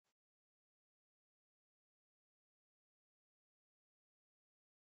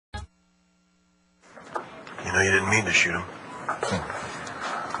know you didn't mean to shoot him.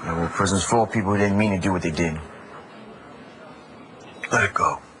 Yeah, well, prison's full of people who didn't mean to do what they did. Let it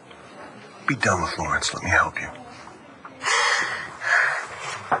go. Be done with Lawrence. Let me help you.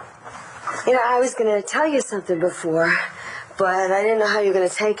 You know, I was going to tell you something before, but I didn't know how you were going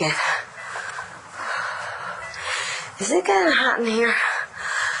to take it. Is it getting hot in here?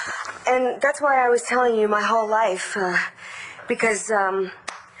 And that's why I was telling you my whole life, because, you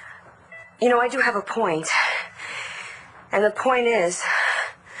know, I do have a point. And the point is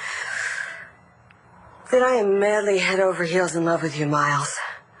that I am madly head over heels in love with you, Miles.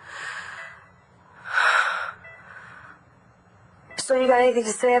 So you got anything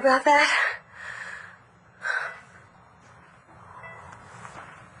to say about that?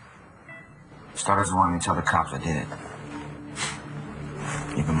 Starters wanted me to tell the cops I did it.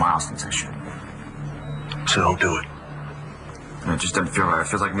 Even Miles thinks I should. So don't do it. No, it just doesn't feel right. It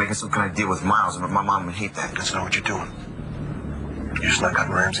feels like making some kind of deal with Miles, and my mom would hate that. That's not what you're doing. You're just not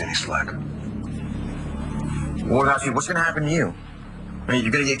cutting Ramsey any slack. What about you? What's going to happen to you? I mean,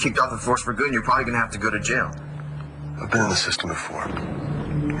 you're going to get kicked off the force for good, and you're probably going to have to go to jail. I've been in the system before.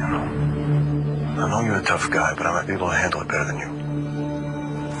 You know, I know you're a tough guy, but I might be able to handle it better than you.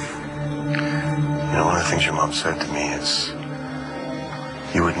 You know, one of the things your mom said to me is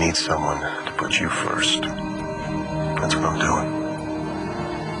you would need someone to put you first. That's what I'm doing.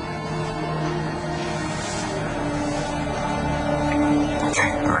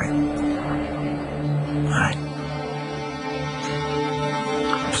 Okay, all right. All right.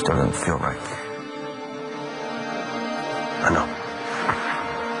 It just doesn't feel right. I know.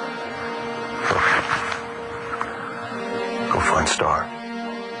 Go find Star.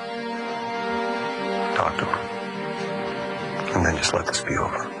 Talk to her. And then just let this be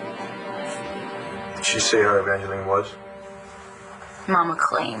over. Did she say how Evangeline was? Mama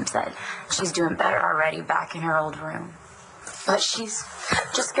claims that she's doing better already back in her old room. But she's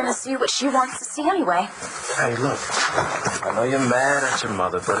just gonna see what she wants to see anyway. Hey, look. I know you're mad at your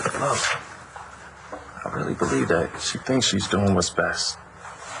mother, but look. I really believe that she thinks she's doing what's best.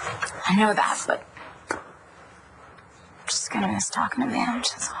 I know that, but I'm just gonna miss talking to Vange,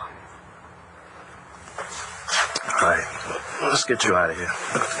 that's all. All right, let's get you out of here.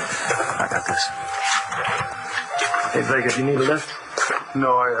 I got this. Hey, Vega, do you need a lift?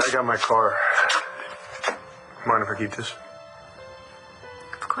 No, I got my car. Mind if I keep this?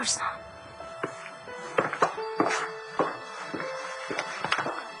 Of course not.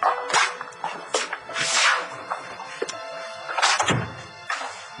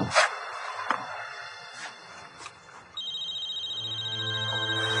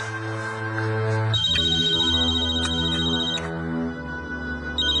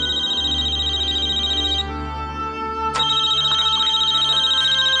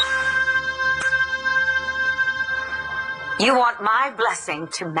 You want my blessing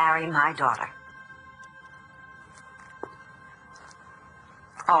to marry my daughter.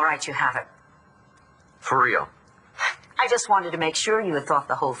 All right, you have it. For real? I just wanted to make sure you had thought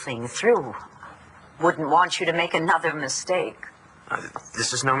the whole thing through. Wouldn't want you to make another mistake.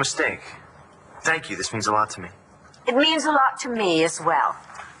 This is no mistake. Thank you. This means a lot to me. It means a lot to me as well.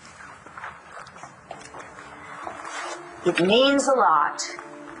 It means a lot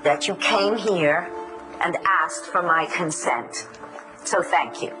that you came here and asked for my consent. So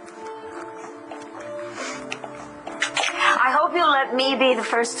thank you. I hope you'll let me be the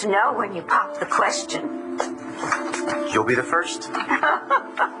first to know when you pop the question. You'll be the first.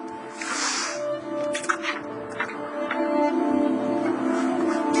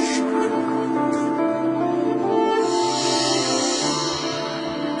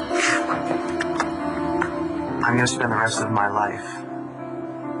 I'm going to spend the rest of my life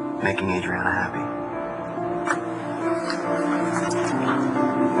making Adriana happy.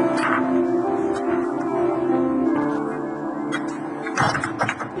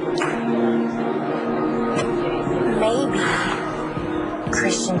 Maybe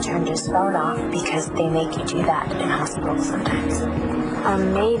Christian turned his phone off because they make you do that in hospitals sometimes. Or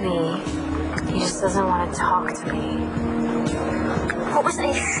maybe he just doesn't want to talk to me. What was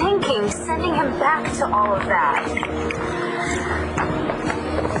I thinking, sending him back to all of that?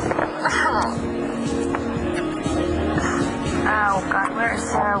 Oh, God, where's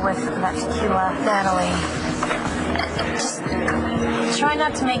Sarah with that tequila? Natalie. Just try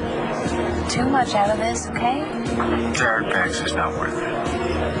not to make too much out of this, okay? Jared Banks is not worth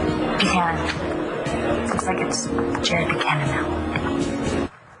it. Buchanan. Looks like it's Jared Buchanan now.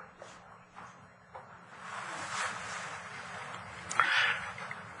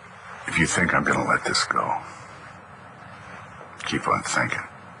 If you think I'm gonna let this go, keep on thinking.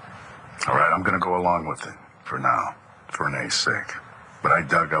 All right, I'm gonna go along with it. for now, for Renee's sake. But I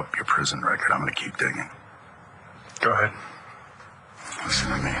dug up your prison record. I'm gonna keep digging. Go ahead. Listen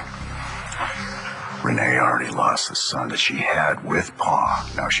to me. Renee already lost the son that she had with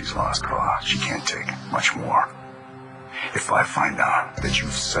Pa. Now she's lost Pa. She can't take much more. If I find out that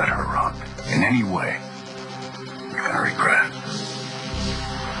you've set her up in any way, you're gonna regret it.